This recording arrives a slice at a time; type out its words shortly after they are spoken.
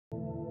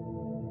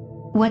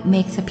What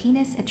makes a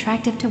penis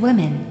attractive to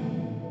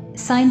women?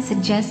 Science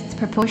suggests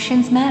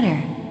proportions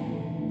matter.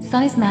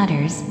 Size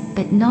matters,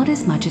 but not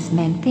as much as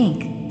men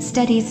think,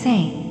 studies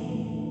say.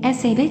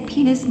 Is a big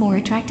penis more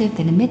attractive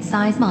than a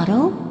mid-size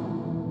model?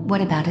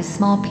 What about a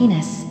small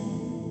penis?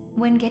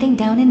 When getting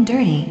down and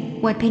dirty,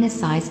 what penis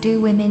size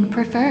do women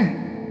prefer?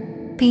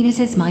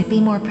 Penises might be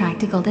more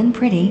practical than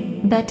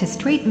pretty, but to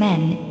straight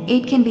men,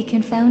 it can be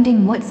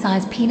confounding what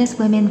size penis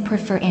women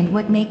prefer and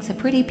what makes a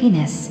pretty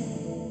penis.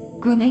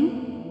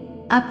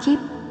 Grooming? Upkeep?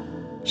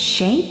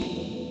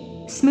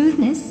 Shape?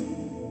 Smoothness?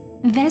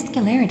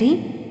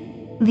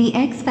 Vascularity? The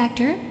X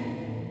factor?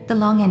 The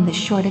long and the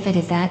short of it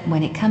is that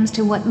when it comes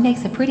to what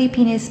makes a pretty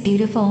penis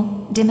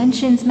beautiful,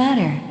 dimensions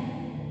matter.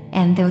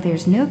 And though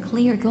there's no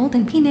clear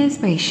golden penis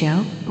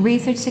ratio,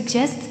 research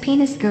suggests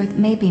penis girth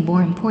may be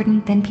more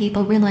important than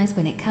people realize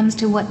when it comes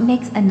to what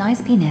makes a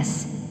nice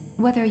penis.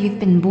 Whether you've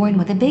been born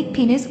with a big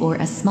penis or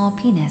a small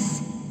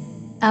penis.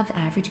 Of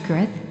average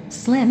girth,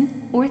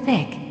 slim, or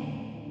thick.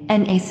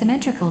 An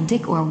asymmetrical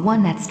dick or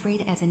one that's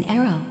straight as an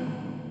arrow.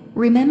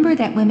 Remember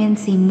that women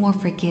seem more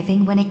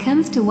forgiving when it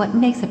comes to what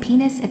makes a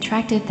penis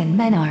attractive than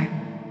men are.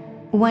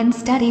 One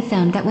study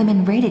found that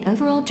women rated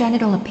overall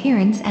genital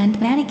appearance and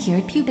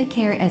manicured pubic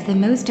hair as the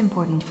most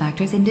important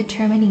factors in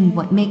determining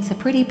what makes a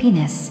pretty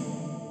penis.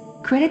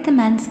 Credit the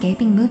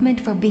manscaping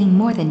movement for being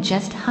more than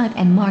just hype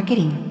and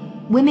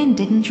marketing. Women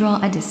didn't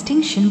draw a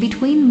distinction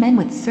between men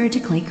with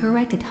surgically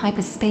corrected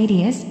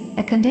hypospadias,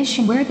 a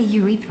condition where the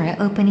urethra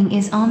opening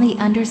is on the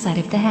underside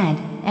of the head,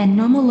 and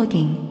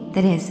normal-looking,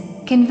 that is,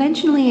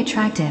 conventionally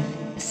attractive,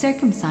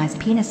 circumcised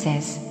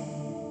penises.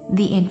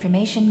 The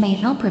information may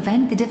help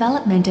prevent the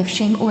development of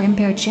shame or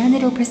impaired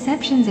genital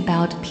perceptions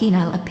about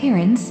penile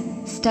appearance,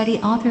 study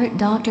author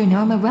Dr.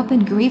 Norma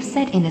Ruppen-Grieve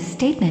said in a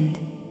statement.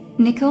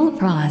 Nicole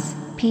Frost,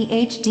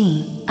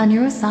 Ph.D., a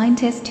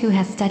neuroscientist who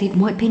has studied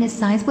what penis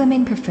size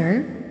women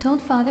prefer,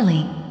 told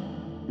Fatherly.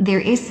 There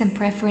is some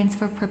preference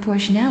for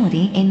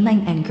proportionality in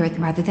length and girth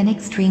rather than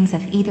extremes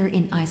of either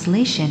in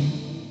isolation.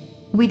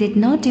 We did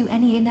not do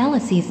any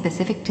analyses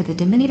specific to the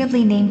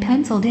diminutively named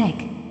pencil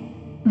dick,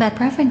 but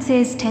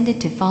preferences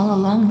tended to fall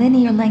along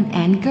linear length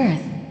and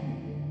girth.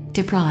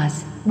 To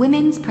Praz,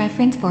 women's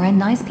preference for a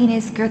nice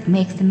penis girth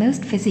makes the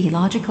most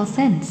physiological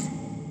sense.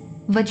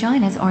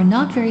 Vaginas are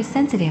not very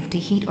sensitive to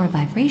heat or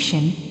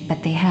vibration,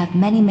 but they have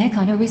many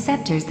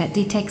mechanoreceptors that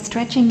detect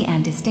stretching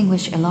and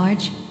distinguish a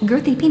large,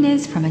 girthy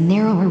penis from a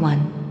narrower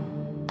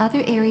one.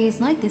 Other areas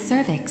like the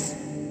cervix,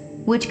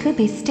 which could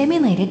be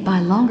stimulated by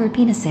longer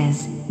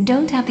penises,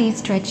 don't have these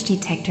stretch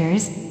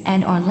detectors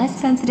and are less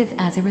sensitive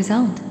as a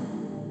result.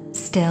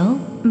 Still,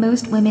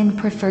 most women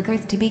prefer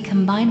girth to be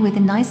combined with a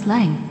nice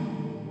length.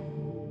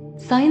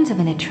 Signs of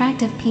an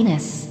attractive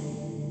penis.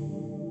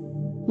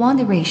 1.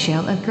 The ratio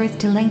of girth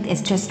to length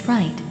is just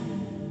right.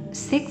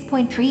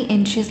 6.3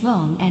 inches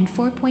long and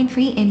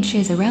 4.3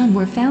 inches around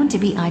were found to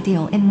be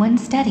ideal in one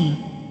study.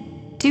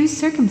 2.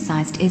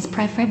 Circumcised is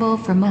preferable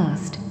for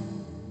most.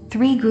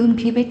 3. Groomed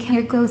pubic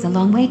hair goes a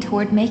long way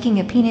toward making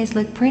a penis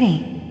look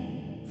pretty.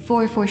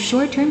 4. For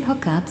short-term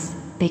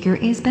hookups, bigger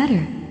is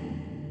better.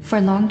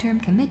 For long-term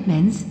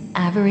commitments,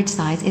 average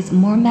size is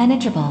more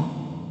manageable.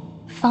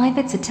 5.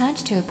 It's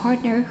attached to a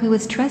partner who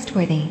is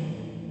trustworthy.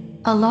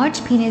 A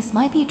large penis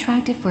might be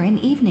attractive for an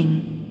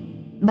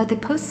evening, but the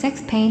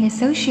post-sex pain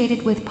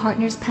associated with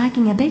partners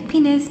packing a big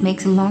penis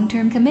makes a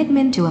long-term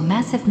commitment to a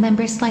massive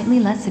member slightly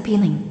less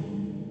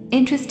appealing.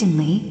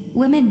 Interestingly,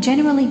 women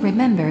generally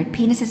remembered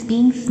penises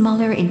being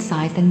smaller in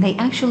size than they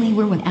actually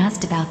were when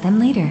asked about them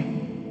later.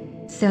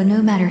 So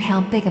no matter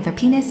how big of a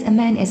penis a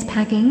man is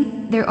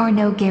packing, there are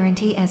no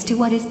guarantee as to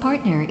what his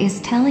partner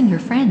is telling your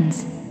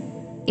friends.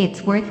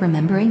 It's worth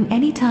remembering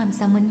anytime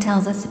someone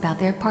tells us about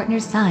their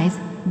partner's size,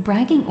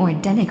 bragging or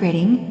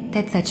denigrating,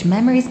 that such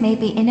memories may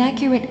be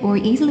inaccurate or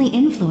easily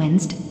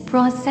influenced,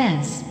 Frost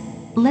says.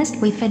 Lest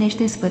we finish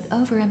this with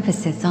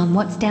overemphasis on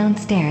what's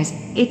downstairs,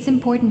 it's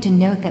important to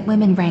note that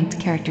women ranked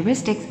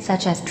characteristics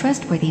such as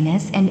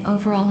trustworthiness and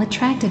overall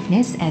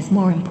attractiveness as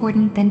more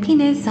important than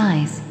penis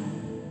size.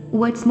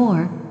 What's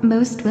more,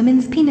 most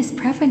women's penis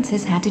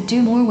preferences had to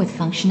do more with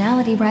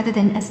functionality rather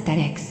than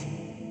aesthetics.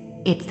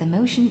 It's the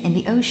motion in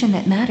the ocean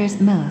that matters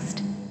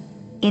most.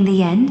 In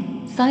the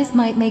end, size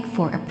might make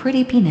for a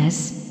pretty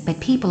penis, but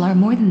people are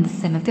more than the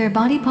sum of their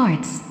body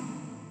parts.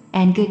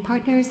 And good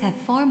partners have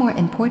far more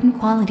important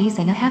qualities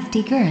than a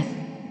hefty girth.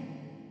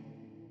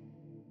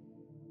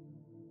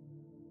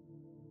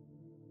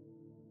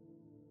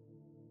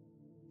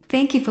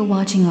 Thank you for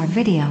watching our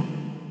video.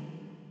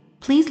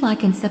 Please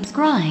like and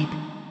subscribe.